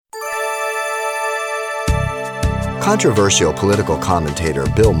Controversial political commentator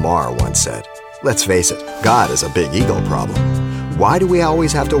Bill Maher once said, "Let's face it, God is a big ego problem. Why do we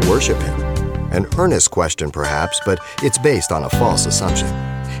always have to worship Him?" An earnest question perhaps, but it's based on a false assumption.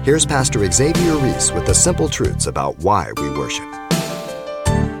 Here's Pastor Xavier Reese with the simple truths about why we worship.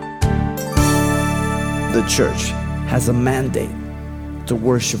 The church has a mandate to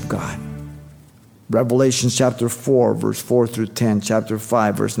worship God. Revelation chapter 4, verse 4 through 10, chapter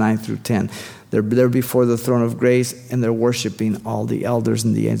 5, verse 9 through 10. They're there before the throne of grace, and they're worshiping all the elders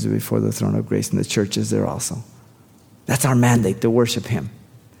and the angels before the throne of grace, and the church is there also. That's our mandate, to worship Him.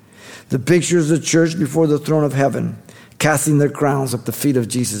 The picture is the church before the throne of heaven, casting their crowns at the feet of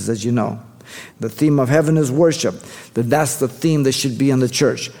Jesus, as you know. The theme of heaven is worship. That's the theme that should be in the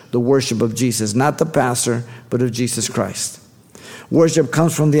church, the worship of Jesus, not the pastor, but of Jesus Christ. Worship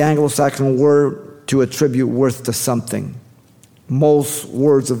comes from the Anglo-Saxon word to attribute worth to something. Most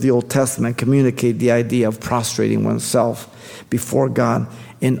words of the Old Testament communicate the idea of prostrating oneself before God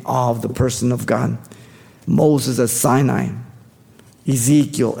in awe of the person of God. Moses at Sinai,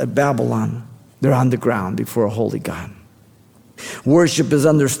 Ezekiel at Babylon, they're on the ground before a holy God. Worship is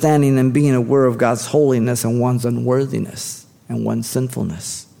understanding and being aware of God's holiness and one's unworthiness and one's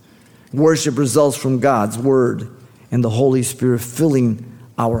sinfulness. Worship results from God's word and the Holy Spirit filling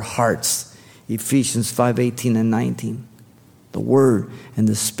our hearts. Ephesians 5:18 and 19. The word and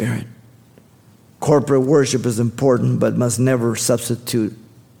the Spirit. Corporate worship is important, but must never substitute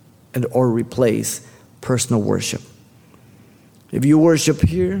or replace personal worship. If you worship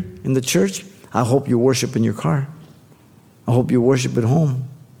here in the church, I hope you worship in your car. I hope you worship at home,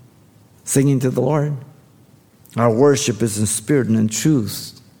 singing to the Lord. Our worship is in spirit and in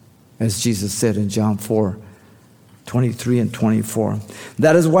truth, as Jesus said in John 4:23 and 24.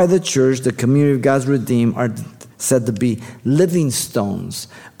 That is why the church, the community of God's redeemed, are said to be living stones,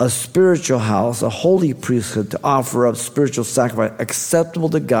 a spiritual house, a holy priesthood to offer up spiritual sacrifice acceptable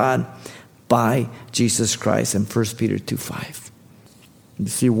to God by Jesus Christ in 1 Peter 2:5. You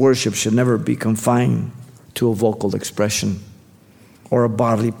see, worship should never be confined to a vocal expression or a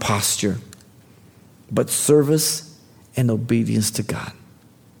bodily posture, but service and obedience to God.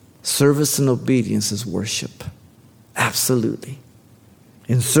 Service and obedience is worship. Absolutely.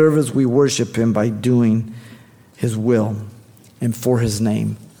 In service, we worship Him by doing His will and for His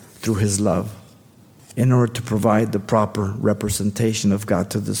name through His love in order to provide the proper representation of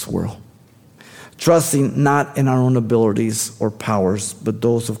God to this world. Trusting not in our own abilities or powers, but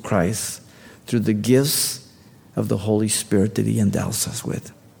those of Christ through the gifts of the Holy Spirit that He endows us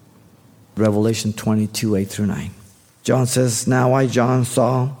with. Revelation 22:8-9. John says, "Now I, John,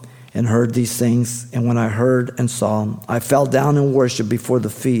 saw and heard these things, and when I heard and saw, I fell down and worshiped before the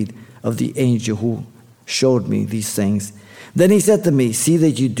feet of the angel who showed me these things. Then he said to me, see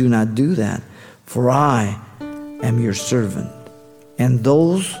that you do not do that, for I am your servant, and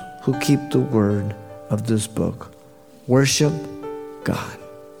those who keep the word of this book. Worship God."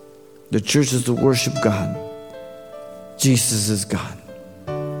 The church is to worship God. Jesus is God,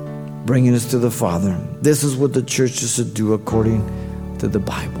 bringing us to the Father. This is what the church is to do according to the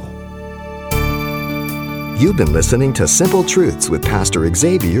Bible. You've been listening to Simple Truths with Pastor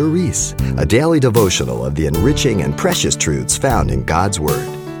Xavier Reese, a daily devotional of the enriching and precious truths found in God's Word.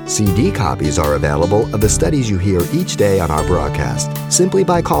 CD copies are available of the studies you hear each day on our broadcast simply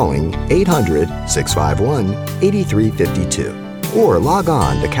by calling 800-651-8352 or log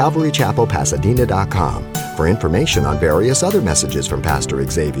on to CalvaryChapelPasadena.com for information on various other messages from Pastor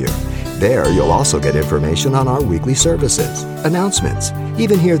Xavier. There, you'll also get information on our weekly services, announcements,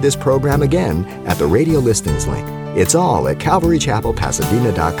 even hear this program again at the radio listings link. It's all at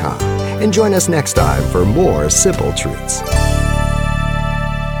CalvaryChapelPasadena.com. And join us next time for more Simple Truths.